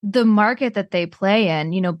the market that they play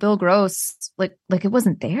in, Bill Gross, like it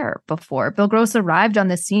wasn't there before. Bill Gross arrived on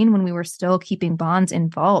the scene when we were still keeping bonds in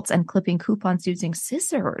vaults and clipping coupons using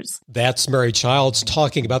scissors. That's Mary Childs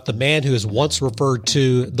talking about the man who is once referred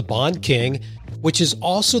to the Bond King, which is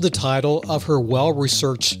also the title of her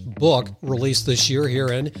well-researched book released this year here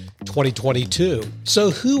in 2022.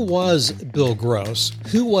 So who was Bill Gross?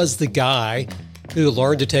 Who was the guy who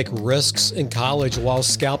learned to take risks in college while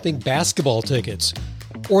scalping basketball tickets?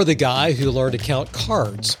 Or the guy who learned to count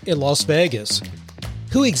cards in Las Vegas?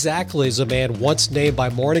 Who exactly is a man once named by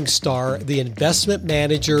Morningstar the investment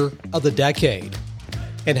manager of the decade?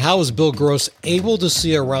 And how was Bill Gross able to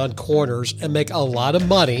see around corners and make a lot of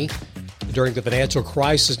money during the financial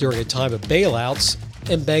crisis during a time of bailouts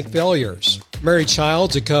and bank failures? Mary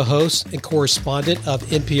Childs, a co-host and correspondent of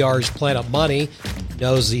NPR's Planet Money,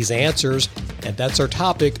 knows these answers, and that's our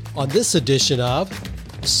topic on this edition of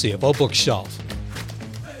CFO Bookshelf.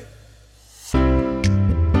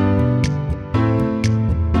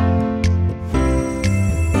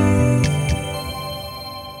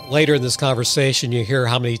 Later in this conversation, you hear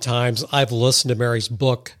how many times I've listened to Mary's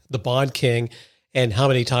book, The Bond King, and how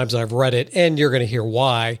many times I've read it, and you're going to hear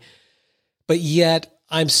why. But yet,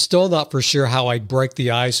 I'm still not for sure how I'd break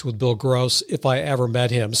the ice with Bill Gross if I ever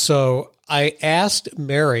met him. So I asked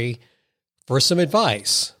Mary for some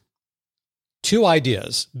advice. 2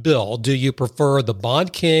 ideas. Bill, do you prefer The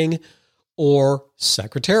Bond King or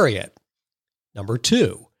Secretariat? Number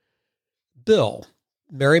 2, Bill,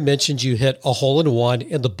 Mary mentioned you hit a hole-in-one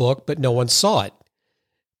in the book, but no one saw it.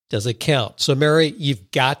 Does it count? So, Mary,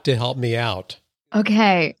 you've got to help me out.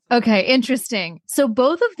 Okay. Interesting. So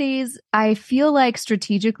both of these, I feel like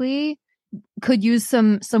strategically could use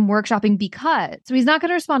some workshopping because so he's not going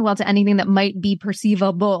to respond well to anything that might be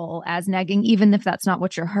perceivable as nagging, even if that's not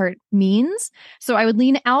what your heart means. So I would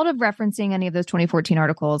lean out of referencing any of those 2014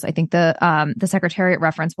 articles. I think the Secretariat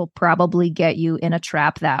reference will probably get you in a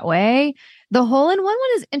trap that way. The hole-in-one one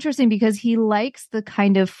is interesting because he likes the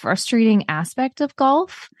kind of frustrating aspect of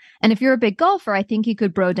golf. And if you're a big golfer, I think he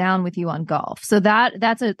could bro down with you on golf. So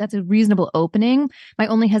that's a reasonable opening. My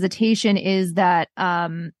only hesitation is that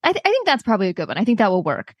I think that's probably a good one. I think that will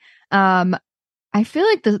work. I feel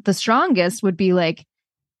like the strongest would be like,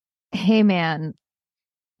 hey man,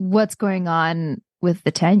 what's going on with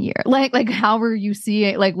the 10-year? Like how are you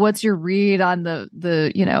seeing? Like, what's your read on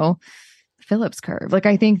the Phillips curve? Like,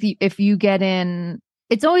 I think if you get in,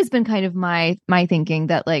 it's always been kind of my thinking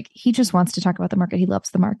that like he just wants to talk about the market. He loves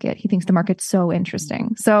the market. He thinks the market's so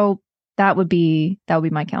interesting. So that would be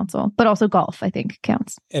my counsel. But also golf, I think,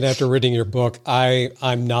 counts. And after reading your book,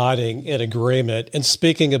 I'm nodding in agreement. And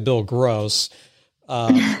speaking of Bill Gross,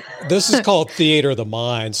 this is called Theater of the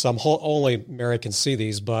Mind. So only Mary can see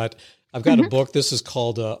these, but I've got a book. This is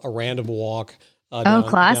called A Random Walk.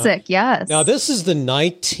 Classic. Yes. Now, this is the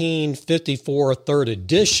 1954 third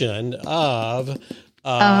edition of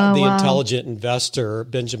The Intelligent Investor,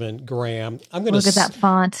 Benjamin Graham. I'm going to look at that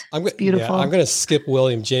font. It's beautiful. Yeah, I'm going to skip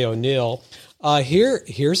William J. O'Neill.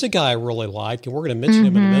 Here's a guy I really like, and we're going to mention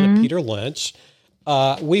him in a minute, Peter Lynch.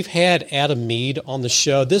 We've had Adam Mead on the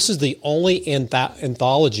show. This is the only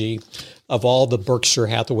anthology of all the Berkshire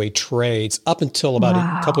Hathaway trades up until about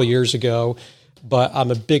a couple of years ago. But I'm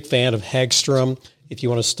a big fan of Hagstrom, if you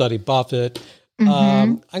want to study Buffett.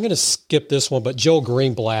 I'm going to skip this one, but Joel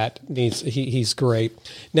Greenblatt he's great.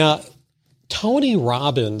 Now, Tony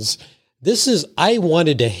Robbins, I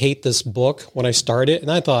wanted to hate this book when I started, and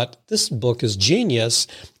I thought this book is genius.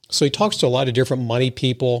 So he talks to a lot of different money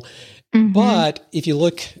people. But if you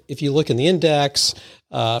look in the index,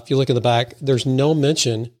 if you look in the back, there's no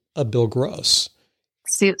mention of Bill Gross.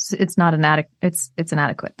 See, it's not it's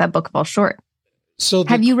inadequate. That book falls short. So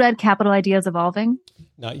have you read Capital Ideas Evolving?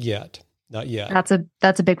 Not yet. That's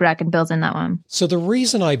a big wreck, and Bill's in that one. So the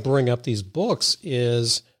reason I bring up these books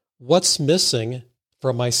is what's missing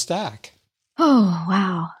from my stack. Oh,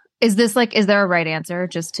 wow. Is there a right answer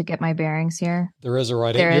just to get my bearings here? There is a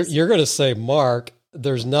right answer. You're going to say, Mark,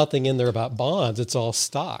 there's nothing in there about bonds. It's all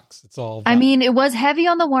stocks. It's all. I mean, it was heavy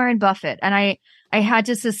on the Warren Buffett, and I had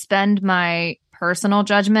to suspend my personal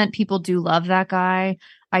judgment. People do love that guy.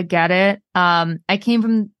 I get it. I came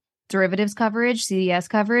from derivatives coverage, CDS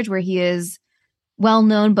coverage, where he is well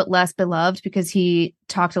known but less beloved because he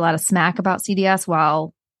talked a lot of smack about CDS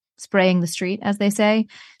while spraying the street, as they say.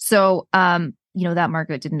 So, that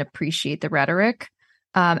market didn't appreciate the rhetoric.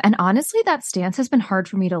 And honestly, that stance has been hard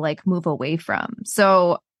for me to move away from.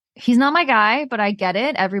 So he's not my guy, but I get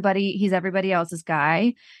it. He's everybody else's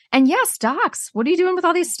guy. And yeah, stocks. What are you doing with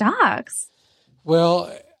all these stocks?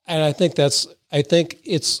 Well, and I think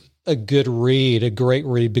it's a good read, a great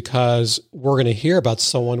read, because we're going to hear about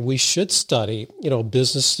someone we should study,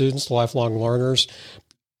 business students, lifelong learners.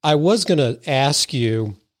 I was going to ask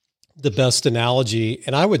you the best analogy,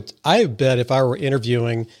 and I bet if I were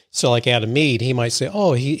interviewing, like Adam Mead, he might say,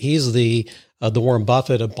 "Oh, he's the Warren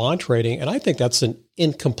Buffett of bond trading," and I think that's an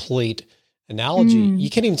incomplete analogy. You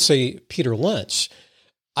can't even say Peter Lynch.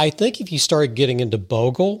 I think if you start getting into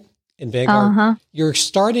Bogle and Vanguard, you're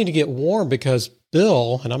starting to get warm because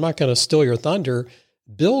Bill, and I'm not going to steal your thunder,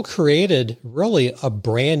 Bill created really a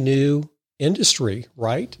brand new industry,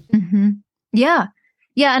 right? Yeah.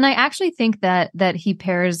 Yeah. And I actually think that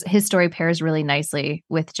his story pairs really nicely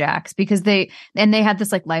with Jack's, because they had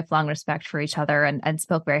this like lifelong respect for each other and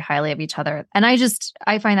spoke very highly of each other. And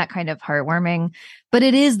I find that kind of heartwarming, but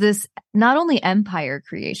it is this not only empire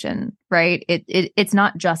creation, right? It's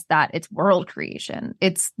not just that, it's world creation.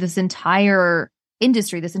 It's this entire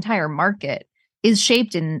industry, this entire market is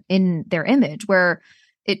shaped in their image, where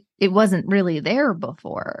it wasn't really there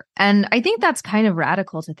before. And I think that's kind of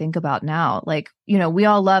radical to think about now. Like, we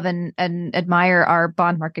all love and admire our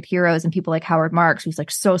bond market heroes and people like Howard Marks, who's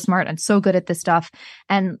like so smart and so good at this stuff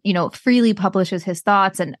and, freely publishes his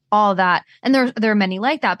thoughts and all that. And there are many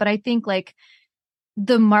like that. But I think like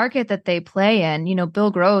the market that they play in,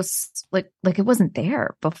 Bill Gross, like it wasn't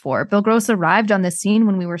there before. Bill Gross arrived on the scene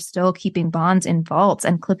when we were still keeping bonds in vaults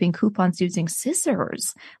and clipping coupons using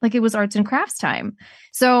scissors, like it was arts and crafts time.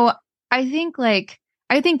 So I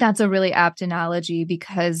think that's a really apt analogy,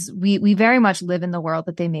 because we very much live in the world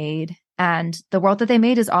that they made, and the world that they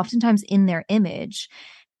made is oftentimes in their image.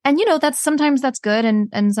 And, sometimes that's good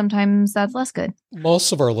and sometimes that's less good.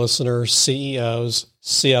 Most of our listeners, CEOs,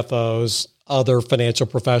 CFOs, other financial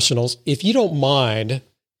professionals, if you don't mind,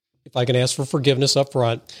 if I can ask for forgiveness up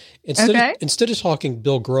front, instead of talking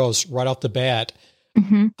Bill Gross right off the bat,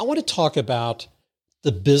 I want to talk about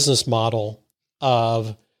the business model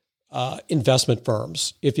of investment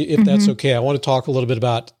firms. If that's okay, I want to talk a little bit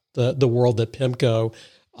about the world that PIMCO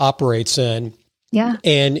operates in. Yeah.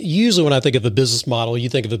 And usually when I think of a business model, you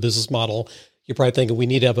think of a business model, you're probably thinking we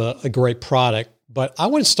need to have a great product. But I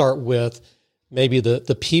want to start with maybe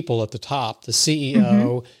the people at the top, the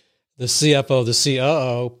CEO, the CFO, the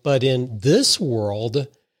COO. But in this world,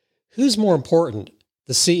 who's more important,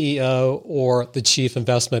 the CEO or the chief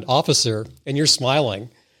investment officer? And you're smiling.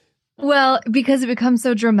 Well, because it becomes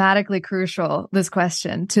so dramatically crucial, this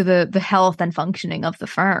question, to the health and functioning of the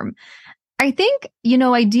firm. I think,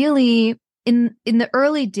 ideally, in the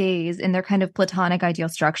early days, in their kind of platonic ideal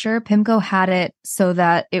structure, PIMCO had it so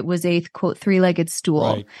that it was a, quote, three-legged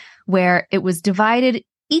stool, right, where it was divided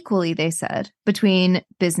equally, they said, between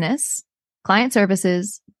business, client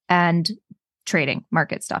services, and trading,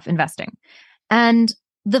 market stuff, investing. And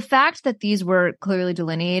the fact that these were clearly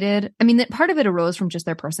delineated, I mean, that part of it arose from just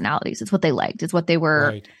their personalities. It's what they liked. It's what they were,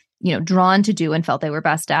 right, drawn to do and felt they were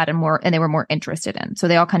best at and they were more interested in. So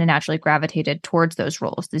they all kind of naturally gravitated towards those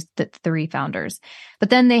roles, the three founders.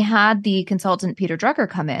 But then they had the consultant Peter Drucker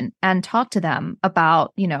come in and talk to them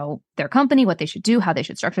about, their company, what they should do, how they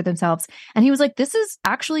should structure themselves. And he was like, this is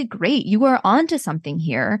actually great. You are onto something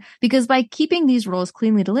here, because by keeping these roles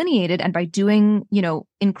cleanly delineated and by doing,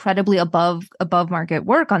 incredibly above market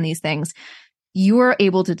work on these things, you're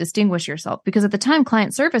able to distinguish yourself. Because at the time,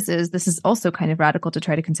 client services, this is also kind of radical to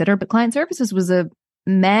try to consider, but client services was a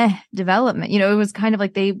meh development. It was kind of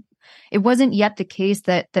like it wasn't yet the case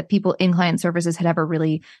that people in client services had ever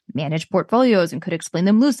really managed portfolios and could explain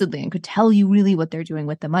them lucidly and could tell you really what they're doing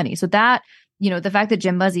with the money. So that, the fact that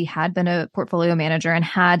Jim Buzzy had been a portfolio manager and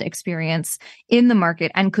had experience in the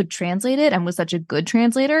market and could translate it and was such a good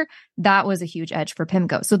translator, that was a huge edge for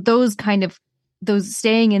PIMCO. So those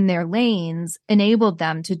staying in their lanes enabled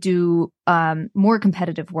them to do more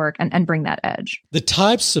competitive work and bring that edge. The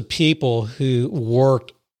types of people who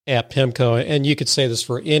worked at PIMCO, and you could say this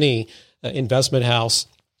for any investment house,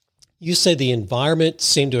 you say the environment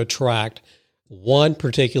seemed to attract one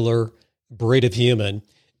particular breed of human,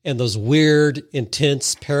 and those weird,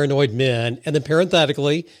 intense, paranoid men, and then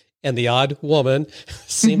parenthetically, and the odd woman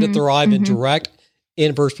seem to thrive in direct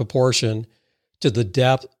inverse proportion to the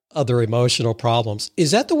depth of their emotional problems. Is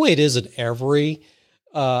that the way it is in every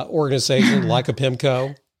organization like a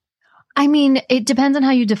PIMCO? I mean, it depends on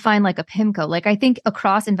how you define like a PIMCO. Like, I think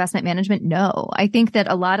across investment management, no. I think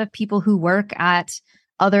that a lot of people who work at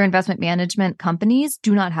other investment management companies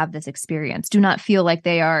do not have this experience, do not feel like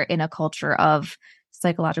they are in a culture of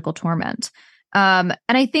psychological torment. And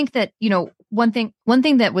I think that, one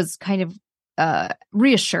thing that was kind of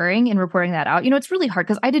reassuring in reporting that out, it's really hard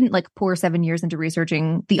because I didn't pour 7 years into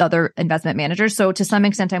researching the other investment managers. So to some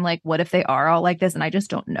extent, I'm like, what if they are all like this? And I just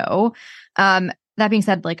don't know. That being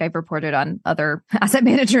said, like I've reported on other asset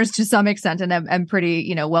managers to some extent, and I'm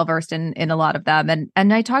pretty, well versed in a lot of them.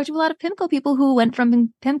 And I talked to a lot of PIMCO people who went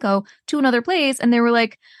from PIMCO to another place, and they were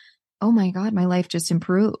like, "Oh my God, my life just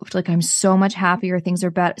improved. Like I'm so much happier. Things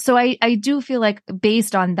are better." So I do feel like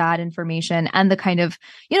based on that information and the kind of,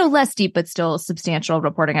 less deep but still substantial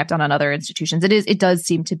reporting I've done on other institutions, it does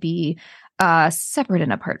seem to be separate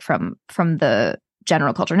and apart from the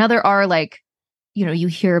general culture. Now there are like, you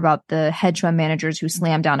hear about the hedge fund managers who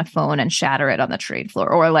slam down a phone and shatter it on the trade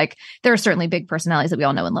floor, or like there are certainly big personalities that we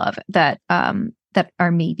all know and love that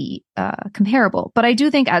are maybe comparable. But I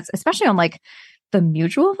do think especially on like the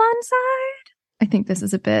mutual fund side, I think this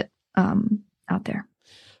is a bit out there.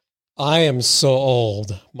 I am so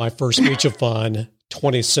old. My first mutual fund,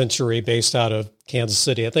 20th Century, based out of Kansas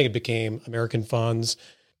City. I think it became American Funds,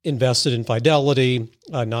 invested in Fidelity,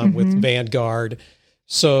 not with Vanguard.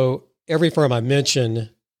 So every firm I mention,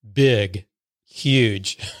 big,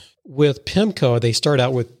 huge. With PIMCO, they start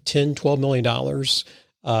out with $10, $12 million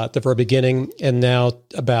at the very beginning, and now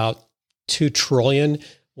about $2 trillion.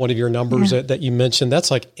 One of your numbers that you mentioned,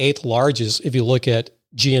 that's like eighth largest if you look at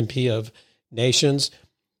GNP of nations.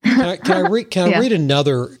 Can I read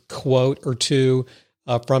another quote or two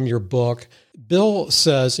from your book? Bill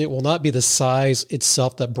says it will not be the size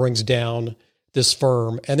itself that brings down this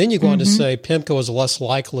firm. And then you go on to say PIMCO is less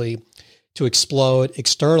likely to explode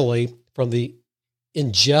externally from the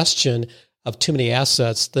ingestion of too many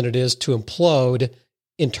assets than it is to implode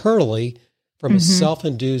internally from a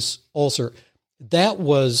self-induced ulcer. That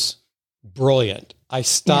was brilliant. I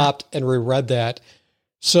stopped and reread that.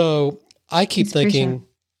 So I keep thinking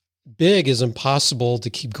big is impossible to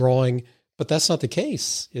keep growing, but that's not the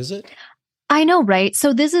case, is it? I know, right?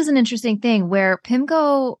 So this is an interesting thing where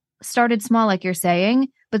PIMCO started small, like you're saying,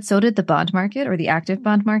 but so did the bond market or the active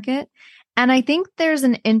bond market. And I think there's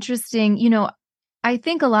an interesting, I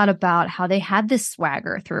think a lot about how they had this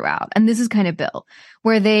swagger throughout. And this is kind of Bill,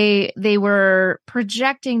 where they were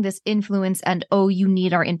projecting this influence and, oh, you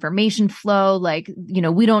need our information flow. Like,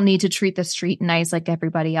 we don't need to treat the street nice like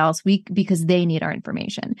everybody else because they need our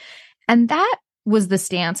information. And that was the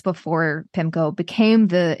stance before PIMCO became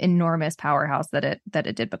the enormous powerhouse that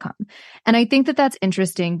it did become. And I think that that's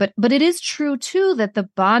interesting, but it is true too that the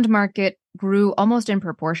bond market grew almost in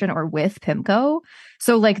proportion or with PIMCO.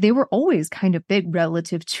 So like they were always kind of big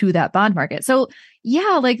relative to that bond market. So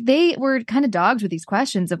yeah, like they were kind of dogs with these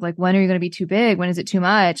questions of like, when are you going to be too big? When is it too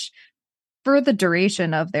much? For the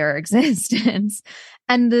duration of their existence.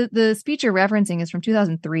 And the speech you're referencing is from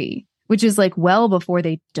 2003. Which is like well before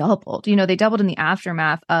they doubled. They doubled in the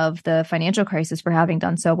aftermath of the financial crisis for having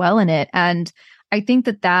done so well in it. And I think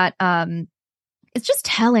that it's just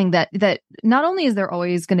telling that not only is there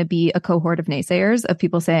always going to be a cohort of naysayers of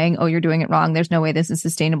people saying, oh, you're doing it wrong. There's no way this is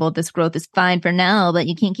sustainable. This growth is fine for now, but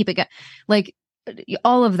you can't keep it going. Like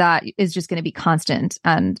all of that is just going to be constant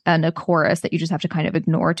and a chorus that you just have to kind of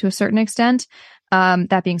ignore to a certain extent.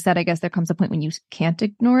 That being said, I guess there comes a point when you can't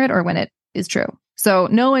ignore it or when it is true. So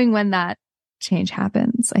knowing when that change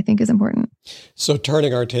happens, I think is important. So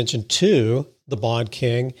turning our attention to the Bond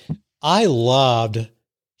King, I loved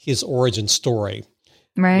his origin story,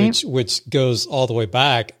 right? Which goes all the way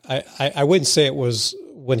back. I wouldn't say it was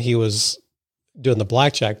when he was doing the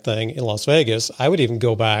blackjack thing in Las Vegas. I would even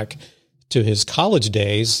go back to his college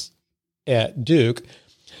days at Duke.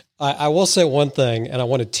 I will say one thing, and I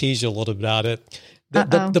want to tease you a little bit about it.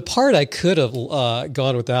 The part I could have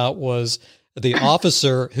gone without was the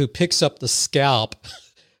officer who picks up the scalp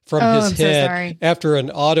from his head after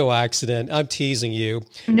an auto accident. I'm teasing you.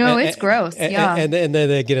 No, it's gross. Yeah. And then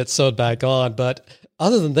they get it sewed back on. But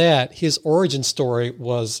other than that, his origin story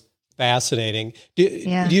was fascinating. Do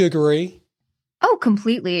you agree? Oh,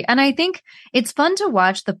 completely. And I think it's fun to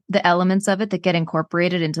watch the elements of it that get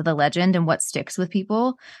incorporated into the legend and what sticks with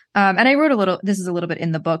people. And I wrote this is a little bit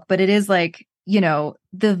in the book, but it is like, the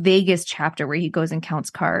Vegas chapter where he goes and counts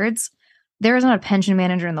cards. There is not a pension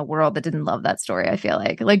manager in the world that didn't love that story. I feel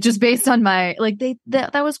like just based on my,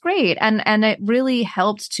 that was great. And it really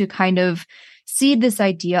helped to kind of seed this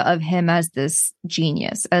idea of him as this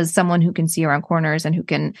genius, as someone who can see around corners and who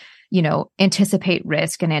can, anticipate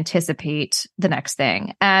risk and anticipate the next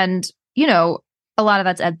thing. And, a lot of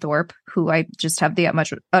that's Ed Thorpe, who I just have the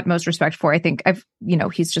utmost respect for. I think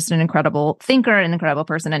he's just an incredible thinker, an incredible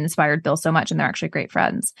person, and inspired Bill so much. And they're actually great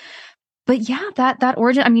friends. But yeah, that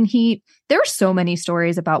origin, I mean, there were so many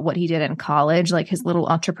stories about what he did in college, like his little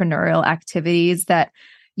entrepreneurial activities that,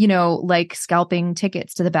 like scalping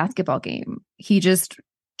tickets to the basketball game. He just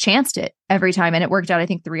chanced it every time and it worked out, I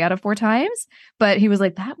think 3 out of 4 times. But he was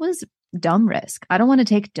like, that was dumb risk. I don't want to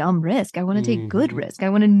take dumb risk. I want to take good risk. I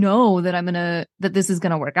want to know that that this is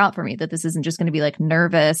going to work out for me, that this isn't just going to be like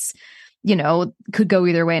nervous, could go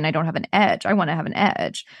either way and I don't have an edge. I want to have an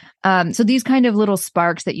edge. So these kind of little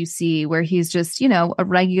sparks that you see where he's just, a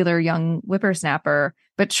regular young whippersnapper,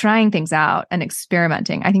 but trying things out and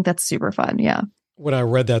experimenting. I think that's super fun. Yeah. When I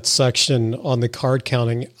read that section on the card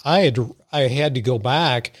counting, I had to go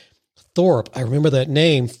back. Thorpe, I remember that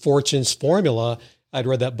name, Fortune's Formula. I'd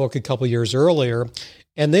read that book a couple of years earlier.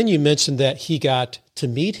 And then you mentioned that he got to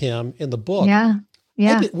meet him in the book. Yeah.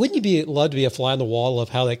 Yeah. Wouldn't you love to be a fly on the wall of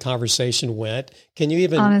how that conversation went? Can you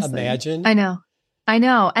even imagine? I know.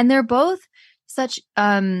 And they're both such,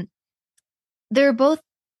 they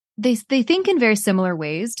think in very similar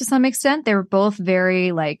ways to some extent. They're both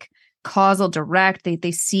very like causal direct.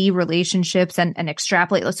 They see relationships and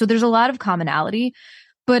extrapolate. So there's a lot of commonality,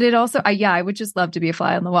 but it also, I would just love to be a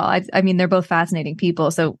fly on the wall. I mean, they're both fascinating people.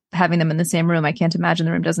 So having them in the same room, I can't imagine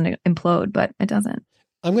the room doesn't implode, but it doesn't.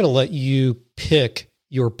 I'm going to let you pick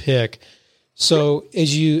your pick. So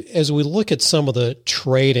as we look at some of the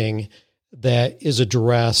trading that is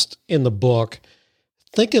addressed in the book,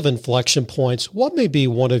 think of inflection points. What may be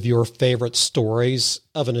one of your favorite stories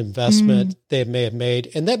of an investment they may have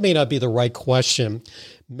made? And that may not be the right question,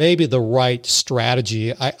 maybe the right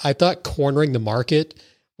strategy. I thought cornering the market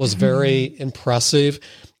was very impressive.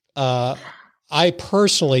 I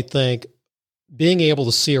personally think being able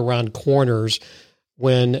to see around corners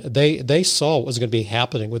when they saw what was going to be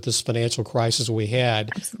happening with this financial crisis we had.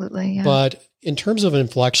 Absolutely, yeah. But in terms of an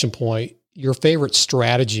inflection point, your favorite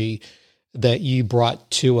strategy that you brought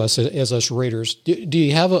to us as us readers, do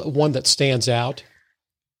you have one that stands out?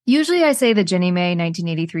 Usually I say the Ginnie Mae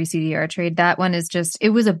 1983 CDR trade. That one is it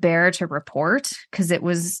was a bear to report because it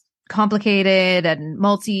was complicated and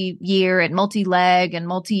multi-year and multi-leg and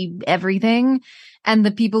multi-everything. And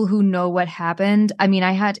the people who know what happened, I mean,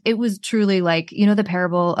 it was truly like, the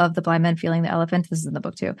parable of the blind man feeling the elephant. This is in the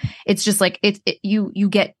book too. It's just like, you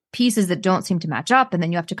get pieces that don't seem to match up and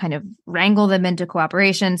then you have to kind of wrangle them into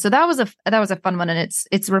cooperation. So that was a fun one. And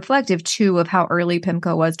it's reflective too of how early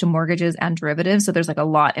PIMCO was to mortgages and derivatives. So there's like a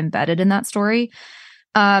lot embedded in that story.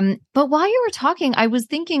 But while you were talking, I was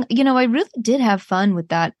thinking, I really did have fun with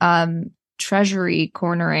that, treasury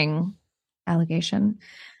cornering allegation.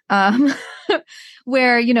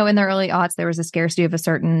 Where, in the early aughts, there was a scarcity of a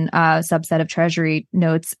certain subset of treasury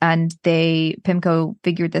notes and PIMCO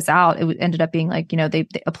figured this out. It ended up being like,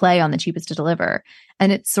 a play on the cheapest to deliver.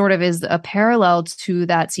 And it sort of is a parallel to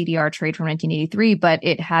that CDR trade from 1983, but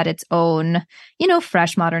it had its own,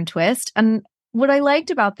 fresh modern twist. And what I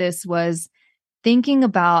liked about this was thinking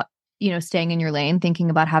about, staying in your lane, thinking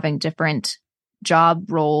about having different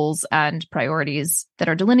job roles and priorities that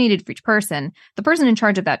are delineated for each person. The person in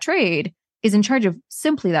charge of that trade is in charge of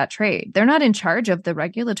simply that trade. They're not in charge of the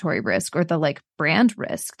regulatory risk or the like brand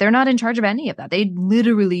risk. They're not in charge of any of that. They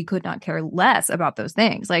literally could not care less about those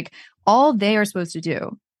things. Like all they are supposed to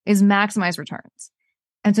do is maximize returns.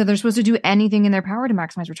 And so they're supposed to do anything in their power to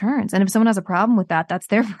maximize returns. And if someone has a problem with that, that's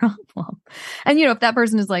their problem. And, if that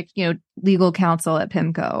person is like, legal counsel at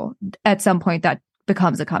PIMCO, at some point that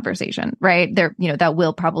becomes a conversation, right? There, that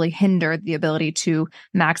will probably hinder the ability to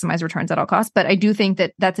maximize returns at all costs. But I do think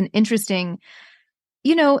that that's an interesting,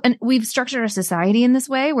 and we've structured our society in this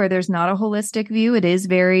way where there's not a holistic view. It is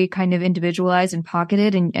very kind of individualized and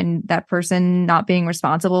pocketed. And that person not being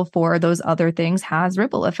responsible for those other things has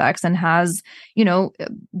ripple effects and has,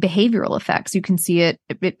 behavioral effects. You can see it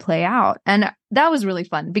play out. And that was really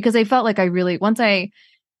fun because I felt like once I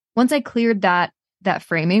cleared that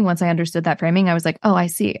framing, once I understood that framing, I was like, oh, I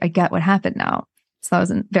see. I get what happened now. So that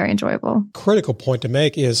was very enjoyable. Critical point to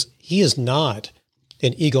make is he is not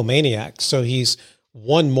an egomaniac. So he's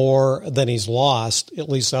won more than he's lost, at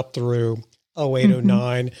least up through 08,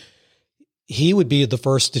 09. He would be the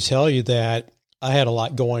first to tell you that I had a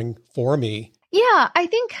lot going for me. Yeah, I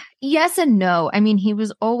think yes and no. I mean, he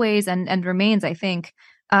was always and remains, I think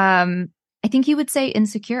he would say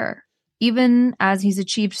insecure. Even as he's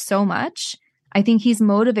achieved so much, I think he's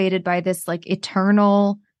motivated by this like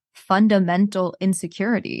eternal fundamental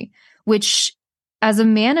insecurity, which as a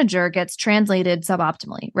manager gets translated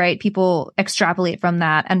suboptimally, right? People extrapolate from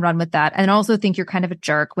that and run with that and also think you're kind of a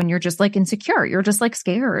jerk when you're just like insecure. You're just like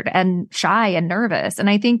scared and shy and nervous. And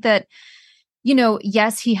I think that,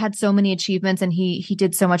 yes, he had so many achievements and he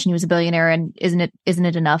did so much and he was a billionaire and isn't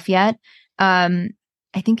it enough yet? I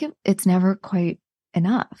think it's never quite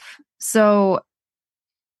enough. So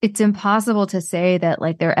it's impossible to say that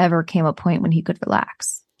like there ever came a point when he could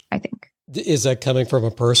relax, I think. Is that coming from a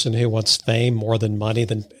person who wants fame more than money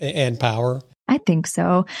and power? I think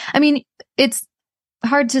so. I mean, it's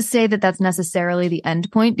hard to say that that's necessarily the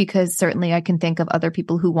end point, because certainly I can think of other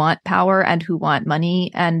people who want power and who want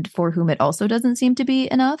money and for whom it also doesn't seem to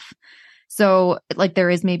be enough. So like there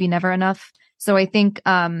is maybe never enough. So I think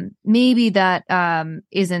maybe that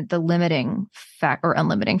isn't the limiting or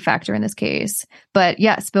unlimiting factor in this case. But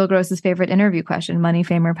yes, Bill Gross's favorite interview question: money,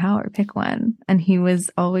 fame, or power? Pick one. And he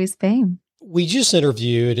was always fame. We just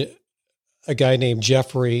interviewed a guy named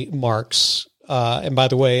Jeffrey Marks. And by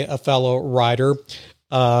the way, a fellow writer.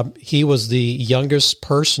 He was the youngest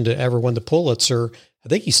person to ever win the Pulitzer. I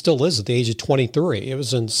think he still is at the age of 23. It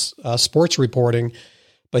was in sports reporting.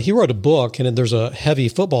 But he wrote a book, and there's a heavy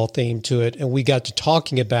football theme to it. And we got to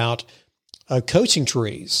talking about coaching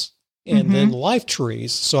trees and then life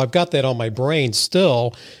trees. So I've got that on my brain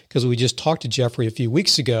still because we just talked to Jeffrey a few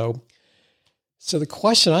weeks ago. So the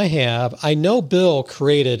question I have, I know Bill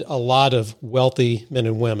created a lot of wealthy men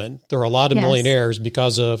and women. There are a lot of millionaires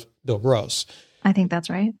because of Bill Gross. I think that's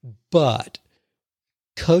right. But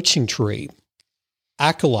coaching tree,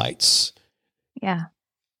 acolytes. Yeah.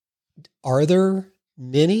 Are there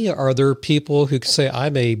many? Are there people who can say,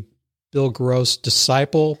 I'm a Bill Gross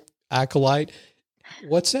disciple, acolyte?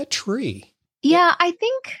 What's that tree? Yeah, I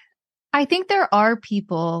think there are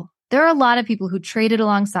people. There are a lot of people who traded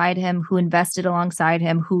alongside him, who invested alongside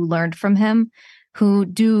him, who learned from him, who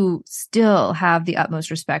do still have the utmost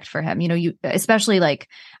respect for him. You know, especially like,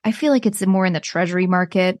 I feel like it's more in the treasury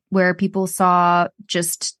market where people saw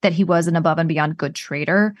just that he was an above and beyond good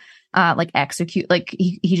trader.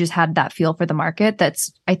 He just had that feel for the market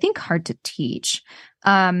that's, I think, hard to teach.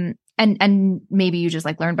 And maybe you just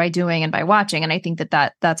like learn by doing and by watching. And I think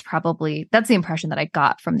that's the impression that I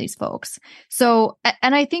got from these folks. So,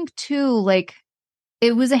 and I think too, like,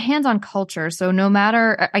 it was a hands-on culture. So no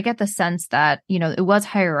matter, I get the sense that, you know, it was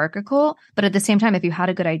hierarchical, but at the same time, if you had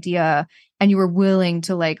a good idea and you were willing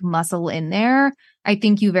to like muscle in there, I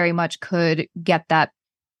think you very much could get that.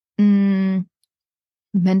 Mentorship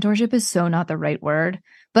is so not the right word,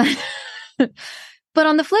 but but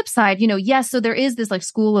on the flip side, you know, yes, so there is this like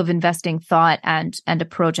school of investing thought and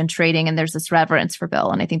approach and trading, and there's this reverence for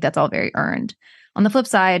Bill, and I think that's all very earned. On the flip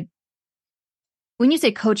side, when you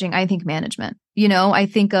say coaching, I think management. You know, I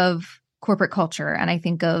think of corporate culture, and I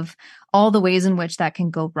think of all the ways in which that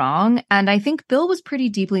can go wrong. And I think Bill was pretty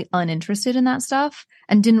deeply uninterested in that stuff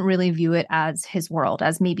and didn't really view it as his world,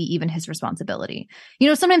 as maybe even his responsibility. You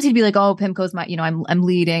know, sometimes he'd be like, oh, PIMCO's my, you know, I'm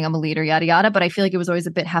leading, I'm a leader, yada, yada. But I feel like it was always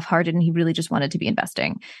a bit half-hearted, and he really just wanted to be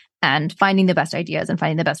investing and finding the best ideas and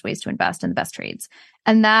finding the best ways to invest and the best trades.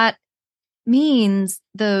 And that means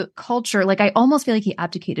the culture, like I almost feel like he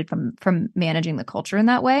abdicated from managing the culture in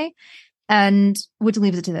that way. And which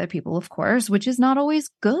leaves it to the other people, of course, which is not always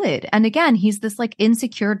good. And again, he's this like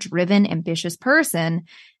insecure, driven, ambitious person.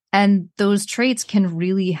 And those traits can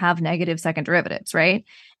really have negative second derivatives, right?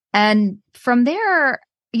 And from there,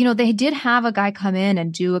 you know, they did have a guy come in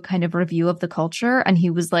and do a kind of review of the culture. And he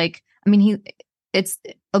was like, I mean, it's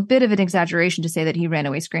a bit of an exaggeration to say that he ran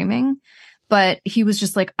away screaming, but he was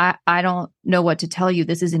just like, I don't know what to tell you.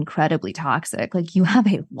 This is incredibly toxic. Like, you have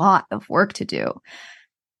a lot of work to do.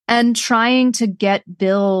 And trying to get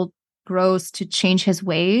Bill Gross to change his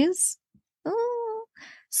ways.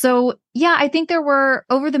 So, yeah, I think there were,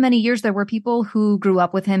 over the many years, there were people who grew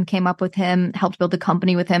up with him, came up with him, helped build the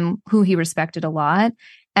company with him, who he respected a lot.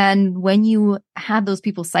 And when you had those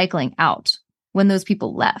people cycling out, when those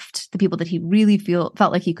people left, the people that he really felt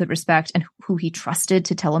like he could respect and who he trusted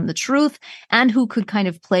to tell him the truth and who could kind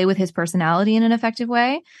of play with his personality in an effective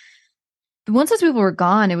way, once those people were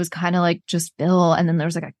gone, it was kind of like just Bill. And then there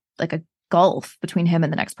was like a gulf between him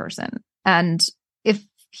and the next person. And if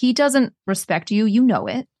he doesn't respect you, you know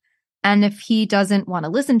it. And if he doesn't want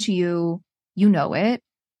to listen to you, you know it.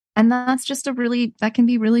 And that's just that can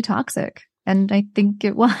be really toxic. And I think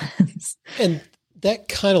it was. And that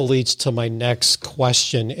kind of leads to my next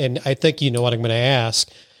question. And I think you know what I'm going to ask.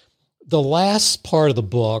 The last part of the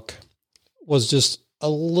book was just a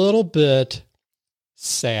little bit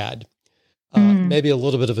sad. Maybe a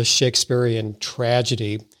little bit of a Shakespearean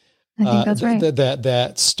tragedy. I think that's right.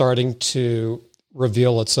 That's starting to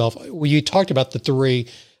reveal itself. Well, you talked about the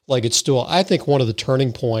three-legged stool. I think one of the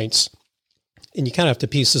turning points, and you kind of have to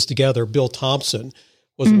piece this together, Bill Thompson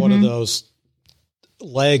was one of those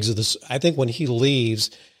legs of this. I think when he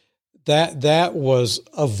leaves, that was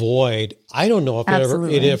a void. I don't know if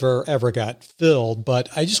it ever got filled, but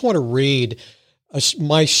I just want to read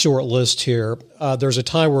my short list here. There's a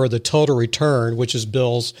time where the total return, which is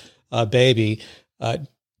Bill's baby,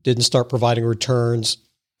 didn't start providing returns.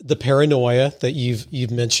 The paranoia that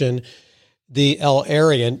you've mentioned, the El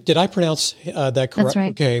Arian. Did I pronounce that correct? That's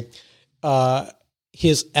right. Okay.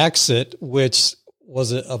 His exit, which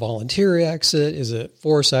Was it a voluntary exit? Is it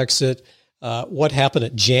forced exit? What happened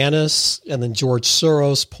at Janus and then George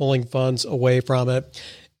Soros pulling funds away from it?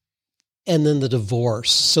 And then the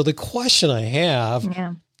divorce. So the question I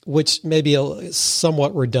have, which may be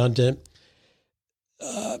somewhat redundant,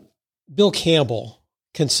 Bill Campbell,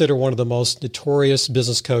 considered one of the most notorious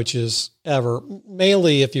business coaches ever,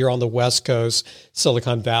 mainly if you're on the West Coast,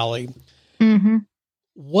 Silicon Valley. Mm-hmm.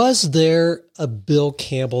 Was there a Bill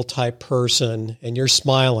Campbell type person? And you're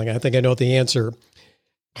smiling. I think I know the answer.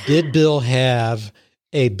 Did Bill have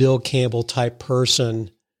a Bill Campbell type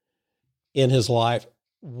person in his life?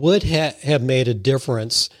 Would have made a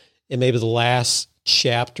difference in maybe the last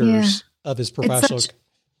chapters of his professional.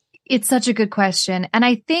 It's such a good question. And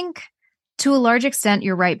I think to a large extent,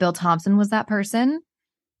 you're right. Bill Thompson was that person.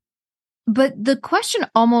 But the question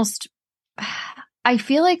almost, I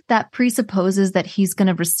feel like that presupposes that he's going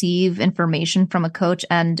to receive information from a coach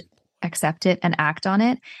and accept it and act on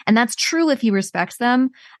it. And that's true if he respects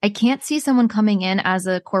them. I can't see someone coming in as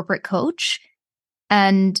a corporate coach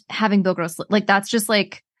and having Bill Gross, like that's just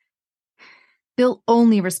like, Bill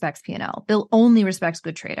only respects P&L. Bill only respects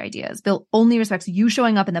good trade ideas. Bill only respects you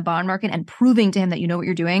showing up in the bond market and proving to him that you know what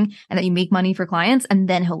you're doing and that you make money for clients, and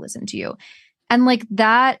then he'll listen to you. And like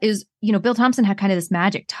that is, Bill Thompson had kind of this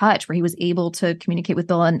magic touch where he was able to communicate with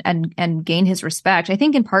Bill and gain his respect. I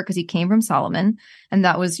think in part because he came from Solomon, and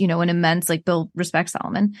that was, an immense, like Bill respects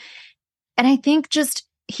Solomon. And I think just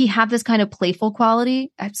he had this kind of playful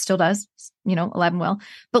quality, still does, alive and well,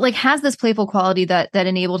 but like has this playful quality that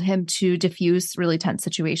enabled him to diffuse really tense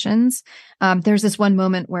situations. There's this one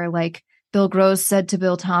moment where like Bill Gross said to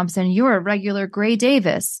Bill Thompson, "You're a regular Gray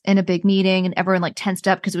Davis," in a big meeting, and everyone like tensed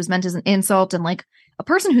up because it was meant as an insult. And like a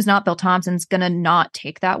person who's not Bill Thompson's going to not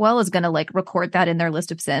take that well, is going to like record that in their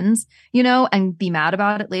list of sins, and be mad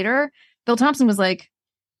about it later. Bill Thompson was like,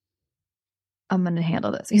 "I'm going to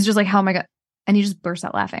handle this." He's just like, "How am I going?" And he just bursts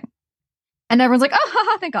out laughing. And everyone's like, "Oh,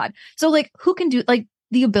 haha, thank God." So like who can do like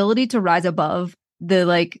the ability to rise above the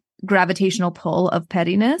like gravitational pull of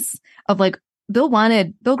pettiness of like Bill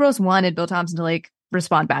Gross wanted Bill Thompson to like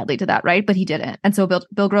respond badly to that, right? But he didn't. And so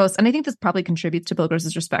Bill Gross, and I think this probably contributes to Bill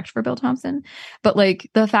Gross's respect for Bill Thompson, but like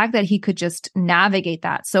the fact that he could just navigate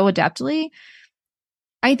that so adeptly,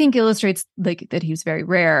 I think illustrates like that he was very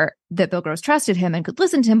rare, that Bill Gross trusted him and could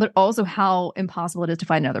listen to him, but also how impossible it is to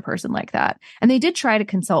find another person like that. And they did try to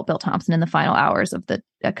consult Bill Thompson in the final hours of the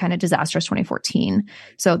kind of disastrous 2014.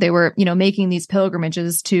 So they were, making these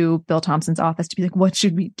pilgrimages to Bill Thompson's office to be like, what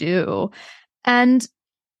should we do? And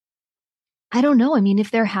I don't know. I mean,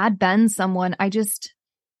 if there had been someone, I just,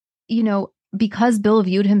 because Bill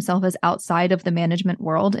viewed himself as outside of the management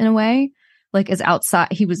world in a way, like as outside,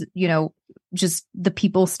 he was, just the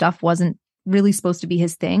people stuff wasn't really supposed to be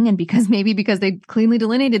his thing. And because they cleanly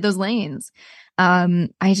delineated those lanes,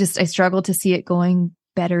 I struggle to see it going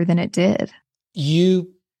better than it did.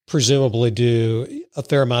 You presumably do a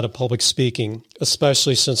fair amount of public speaking,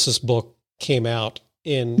 especially since this book came out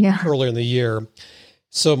earlier in the year.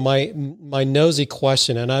 So my nosy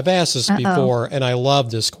question, and I've asked this before, and I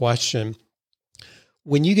love this question.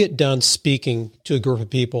 When you get done speaking to a group of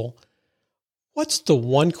people, what's the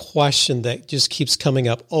one question that just keeps coming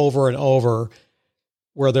up over and over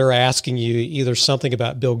where they're asking you either something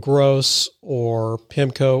about Bill Gross or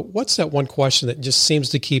PIMCO? What's that one question that just seems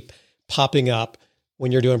to keep popping up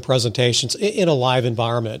when you're doing presentations in a live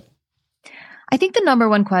environment? I think the number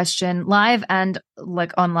one question, live and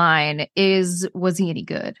like online, is, was he any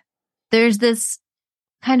good? There's this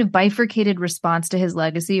kind of bifurcated response to his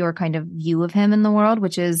legacy or kind of view of him in the world,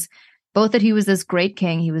 which is both that he was this great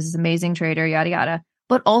king, he was this amazing trader, yada, yada,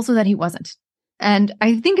 but also that he wasn't. And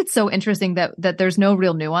I think it's so interesting that there's no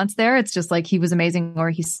real nuance there. It's just like he was amazing or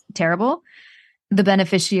he's terrible. The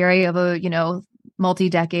beneficiary of a,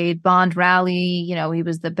 multi-decade bond rally, he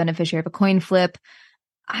was the beneficiary of a coin flip.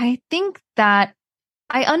 I think that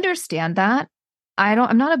I understand that.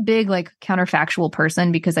 I'm not a big like counterfactual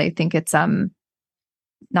person because I think it's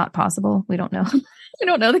not possible. We don't know. We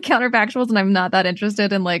don't know the counterfactuals, and I'm not that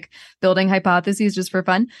interested in like building hypotheses just for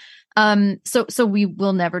fun. So we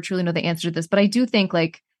will never truly know the answer to this. But I do think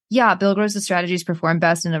like, Bill Gross's strategies perform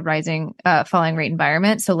best in a falling rate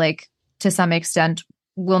environment. So like to some extent,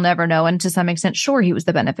 we'll never know. And to some extent, sure, he was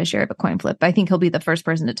the beneficiary of a coin flip. I think he'll be the first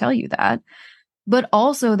person to tell you that. But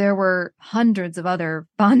also there were hundreds of other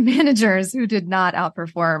bond managers who did not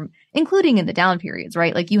outperform, including in the down periods,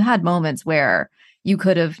 right? Like you had moments where you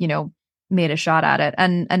could have, made a shot at it.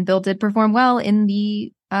 And Bill did perform well in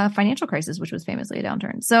the financial crisis, which was famously a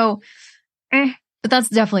downturn. So, but that's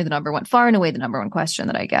definitely the number one, far and away the number one question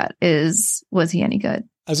that I get is, was he any good?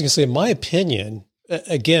 I was going to say, in my opinion,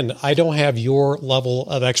 again, I don't have your level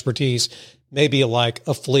of expertise, maybe like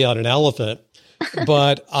a flea on an elephant,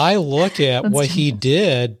 but I look at what he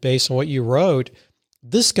did based on what you wrote.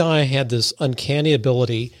 This guy had this uncanny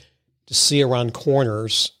ability to see around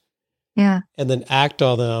corners and then act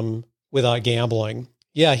on them without gambling.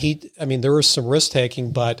 Yeah, there was some risk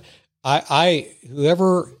taking, but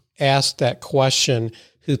whoever asked that question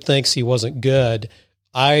who thinks he wasn't good,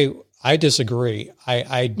 I disagree.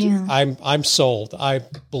 I'm sold. I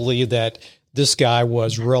believe that this guy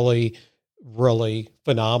was really, really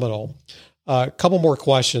phenomenal. A couple more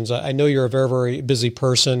questions. I know you're a very, very busy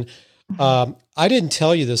person. I didn't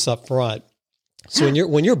tell you this up front. So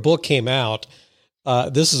when your book came out,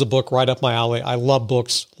 this is a book right up my alley. I love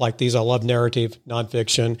books like these. I love narrative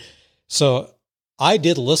nonfiction. So I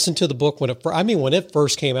did listen to the book when it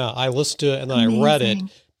first came out. I listened to it and then I read it.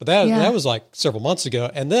 But that was like several months ago.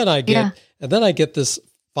 And then I get this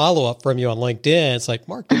follow up from you on LinkedIn. It's like,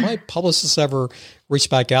 Mark, did my publicist ever reach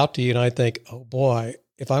back out to you? And I think, oh boy,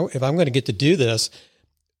 if I'm going to get to do this,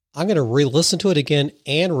 I'm going to re-listen to it again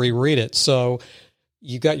and reread it. So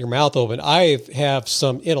you got your mouth open. I have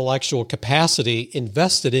some intellectual capacity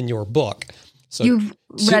invested in your book. So you've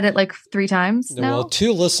read it like 3 times now? Well,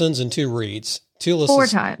 2 listens and 2 reads. 2 listens. 4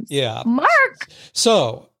 times. Yeah. Mark!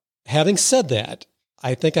 So having said that,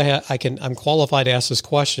 I think I'm qualified to ask this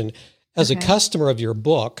question. As a customer of your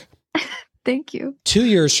book, thank you. 2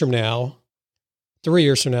 years from now, 3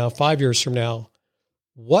 years from now, 5 years from now,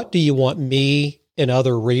 what do you want me and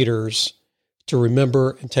other readers to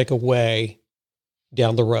remember and take away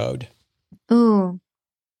down the road? Ooh.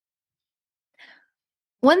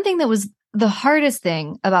 One thing that was the hardest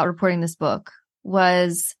thing about reporting this book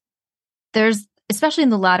was there's, especially in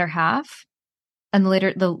the latter half and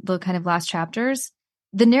the kind of last chapters,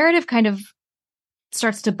 the narrative kind of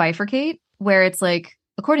starts to bifurcate where it's like,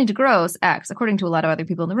 according to Gross, X, according to a lot of other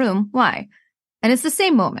people in the room, Y. And it's the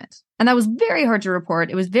same moment. And that was very hard to report.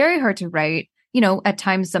 It was very hard to write. At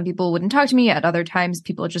times some people wouldn't talk to me. At other times,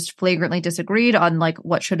 people just flagrantly disagreed on like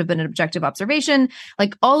what should have been an objective observation,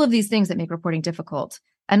 like all of these things that make reporting difficult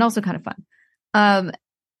and also kind of fun.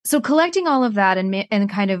 So collecting all of that and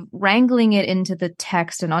kind of wrangling it into the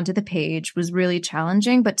text and onto the page was really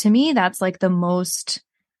challenging. But to me, that's like the most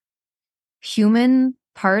human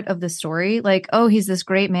part of the story. Like, oh, he's this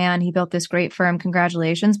great man. He built this great firm.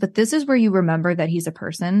 Congratulations. But this is where you remember that he's a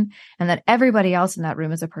person and that everybody else in that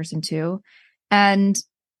room is a person too. And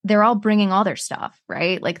they're all bringing all their stuff,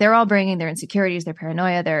 right? Like they're all bringing their insecurities, their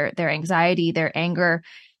paranoia, their anxiety, their anger.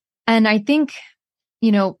 And I think,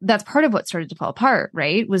 that's part of what started to fall apart,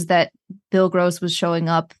 right? Was that Bill Gross was showing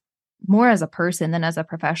up more as a person than as a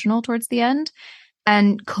professional towards the end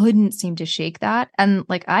and couldn't seem to shake that. And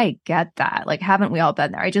like, I get that. Like, haven't we all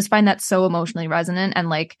been there? I just find that so emotionally resonant. And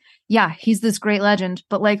like, yeah, he's this great legend,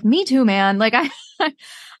 but like, me too, man. Like,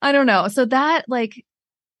 I don't know. So that like,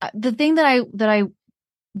 the thing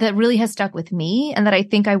that really has stuck with me and that I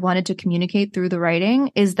think I wanted to communicate through the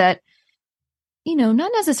writing is that,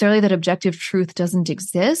 not necessarily that objective truth doesn't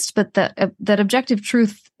exist, but that objective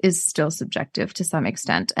truth is still subjective to some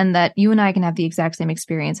extent. And that you and I can have the exact same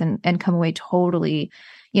experience and come away totally,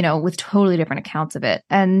 with totally different accounts of it.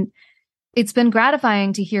 And it's been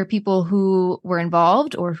gratifying to hear people who were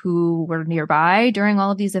involved or who were nearby during all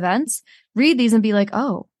of these events read these and be like,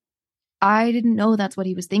 oh, I didn't know that's what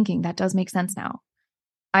he was thinking. That does make sense now.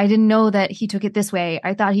 I didn't know that he took it this way.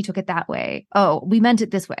 I thought he took it that way. Oh, we meant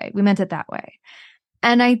it this way. We meant it that way.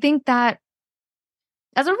 And I think that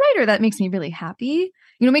as a writer, that makes me really happy.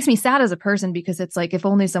 It makes me sad as a person because it's like, if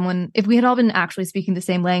we had all been actually speaking the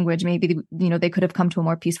same language, maybe, they could have come to a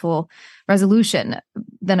more peaceful resolution.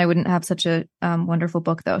 Then I wouldn't have such a wonderful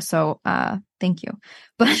book though. So thank you.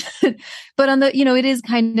 But on the, it is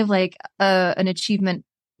kind of like an achievement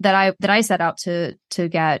that I set out to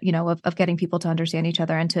get, of getting people to understand each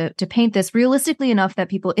other and to paint this realistically enough that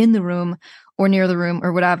people in the room or near the room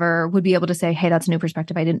or whatever would be able to say, hey, that's a new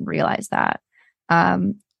perspective. I didn't realize that.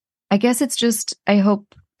 I guess it's just, I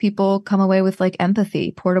hope people come away with like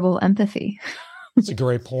empathy, portable empathy. That's a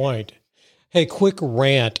great point. Hey, quick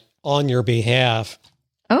rant on your behalf.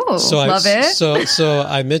 Oh, love it. So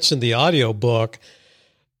I mentioned the audio book.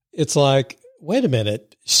 It's like, wait a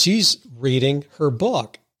minute, she's reading her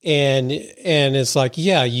book. And it's like,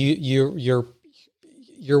 yeah, you're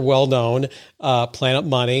well known, Planet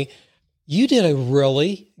Money. You did a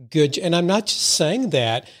really good, and I'm not just saying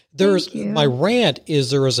that. My rant is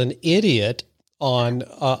there was an idiot on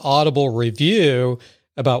Audible review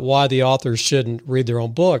about why the authors shouldn't read their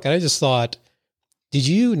own book, and I just thought, did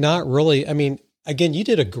you not really? I mean, again, you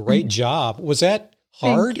did a great job. Was that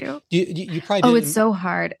hard? Thank you. You probably Oh, didn't. it's so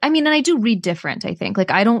hard. I mean, and I do read different, I think.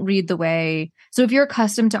 Like, I don't read the way. So if you're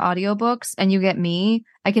accustomed to audiobooks and you get me,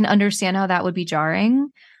 I can understand how that would be jarring.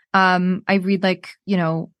 I read like,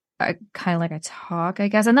 kind of like I talk, I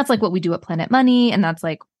guess. And that's like what we do at Planet Money. And that's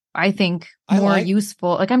like, I think more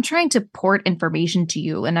useful. Like, I'm trying to port information to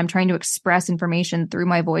you and I'm trying to express information through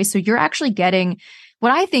my voice. So you're actually getting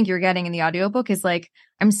what I think you're getting in the audiobook is like,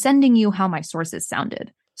 I'm sending you how my sources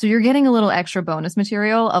sounded. So you're getting a little extra bonus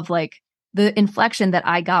material of like the inflection that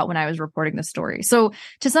I got when I was reporting the story. So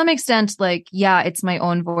to some extent, like, yeah, it's my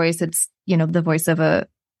own voice. It's, the voice of a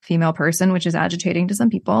female person, which is agitating to some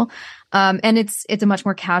people. And it's a much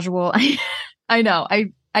more casual. I know.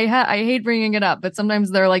 I hate bringing it up, but sometimes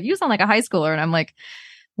they're like, you sound like a high schooler. And I'm like,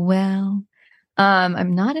 well,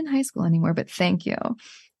 I'm not in high school anymore, but thank you.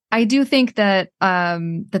 I do think that,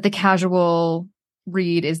 that the casual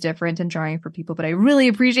read is different and jarring for people, but I really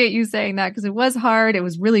appreciate you saying that because it was hard. It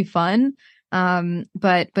was really fun.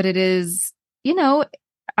 But it is,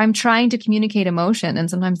 I'm trying to communicate emotion, and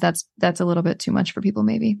sometimes that's a little bit too much for people,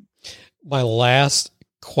 maybe. My last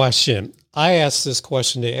question. I ask this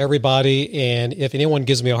question to everybody, and if anyone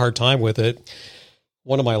gives me a hard time with it,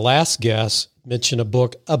 one of my last guests mentioned a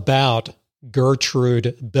book about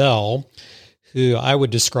Gertrude Bell, who I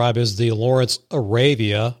would describe as the Lawrence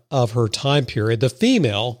Arabia of her time period, the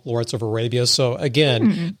female Lawrence of Arabia. So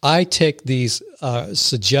again, I take these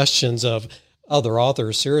suggestions of other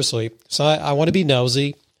authors seriously. So I want to be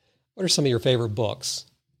nosy. What are some of your favorite books?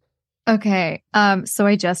 Okay. So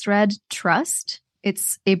I just read Trust.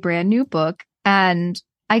 It's a brand new book, and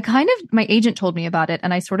my agent told me about it,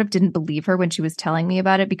 and I sort of didn't believe her when she was telling me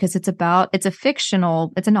about it because it's a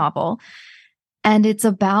novel, and it's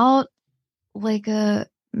about like a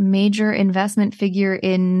major investment figure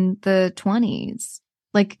in the 20s,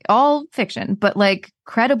 like all fiction, but like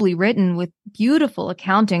credibly written with beautiful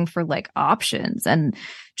accounting for like options and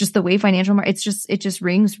just the way financial market, it just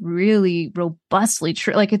rings really robustly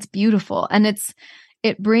true. Like, it's beautiful. And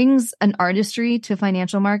it brings an artistry to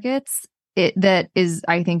financial markets that is,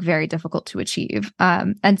 I think, very difficult to achieve.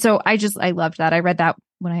 And so I loved that. I read that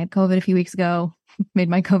when I had COVID a few weeks ago, made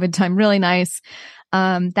my COVID time really nice.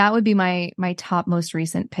 That would be my top most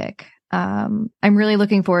recent pick. I'm really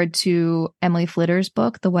looking forward to Emily Flitter's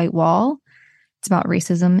book, The White Wall. It's about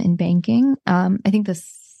racism in banking. I think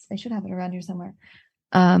I should have it around here somewhere.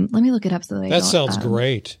 Let me look it up so that sounds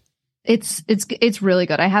great. It's really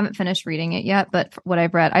good. I haven't finished reading it yet, but what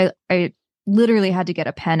I've read, I literally had to get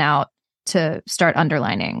a pen out to start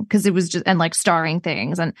underlining because it was just, and like starring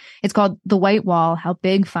things. And it's called The White Wall, How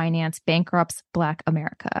Big Finance Bankrupts Black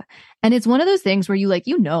America. And it's one of those things where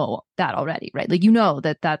that already, right?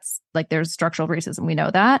 Like, that's like, there's structural racism. We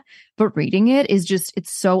know that, but reading it is just,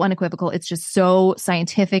 it's so unequivocal. It's just so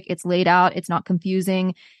scientific. It's laid out. It's not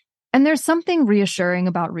confusing. And there's something reassuring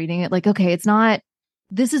about reading it. Like, okay,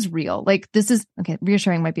 this is real. Like,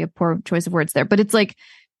 reassuring might be a poor choice of words there, but it's like,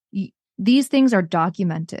 these things are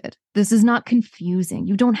documented. This is not confusing.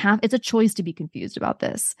 It's a choice to be confused about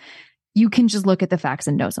this. You can just look at the facts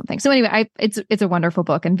and know something. So anyway, it's a wonderful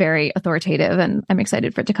book and very authoritative, and I'm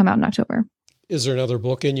excited for it to come out in October. Is there another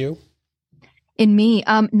book in you? In me,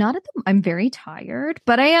 not at the. I'm very tired,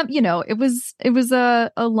 but I am. It was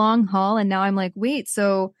a long haul, and now I'm like, wait.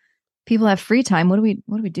 So people have free time. What do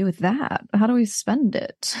we do with that? How do we spend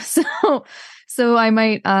it? So I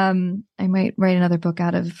might write another book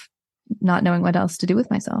out of not knowing what else to do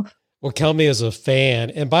with myself. Well, count me as a fan.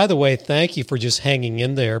 And by the way, thank you for just hanging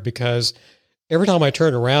in there, because every time I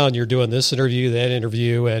turn around, you're doing this interview, that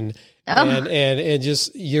interview, and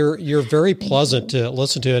just you're very pleasant to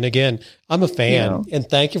listen to. And again, I'm a fan, and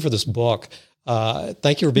thank you for this book.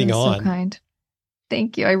 Thank you for being on. So kind.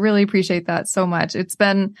 Thank you. I really appreciate that so much.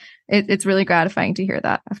 It's really gratifying to hear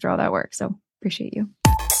that after all that work. So appreciate you.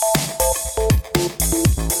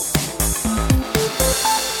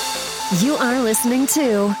 You are listening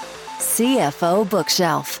to CFO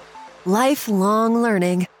Bookshelf, lifelong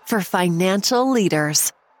learning for financial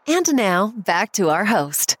leaders. And now back to our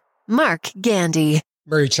host, Mark Gandy.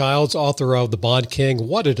 Mary Childs, author of The Bond King.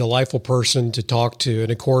 What a delightful person to talk to.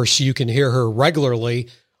 And of course, you can hear her regularly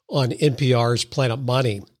on NPR's Planet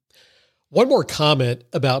Money. One more comment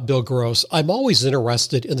about Bill Gross. I'm always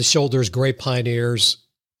interested in the shoulders great pioneers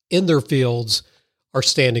in their fields are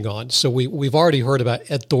standing on. So we've already heard about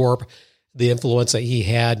Ed Thorpe, the influence that he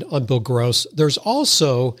had on Bill Gross. There's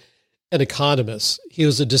also an economist. He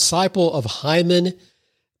was a disciple of Hyman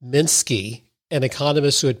Minsky, an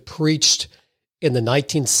economist who had preached in the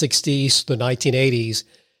 1960s to the 1980s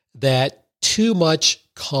that too much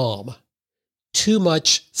calm, too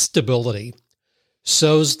much stability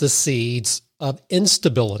sows the seeds of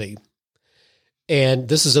instability. And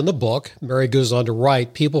this is in the book. Mary goes on to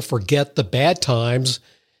write, people forget the bad times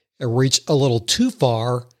and reach a little too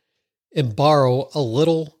far and borrow a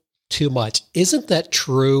little too much. Isn't that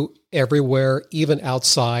true everywhere, even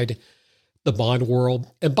outside the bond world?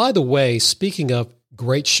 And by the way, speaking of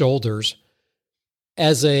great shoulders,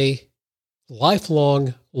 as a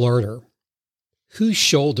lifelong learner, whose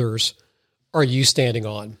shoulders are you standing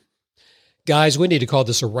on? Guys, we need to call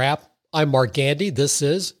this a wrap. I'm Mark Gandy. This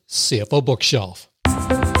is CFO Bookshelf.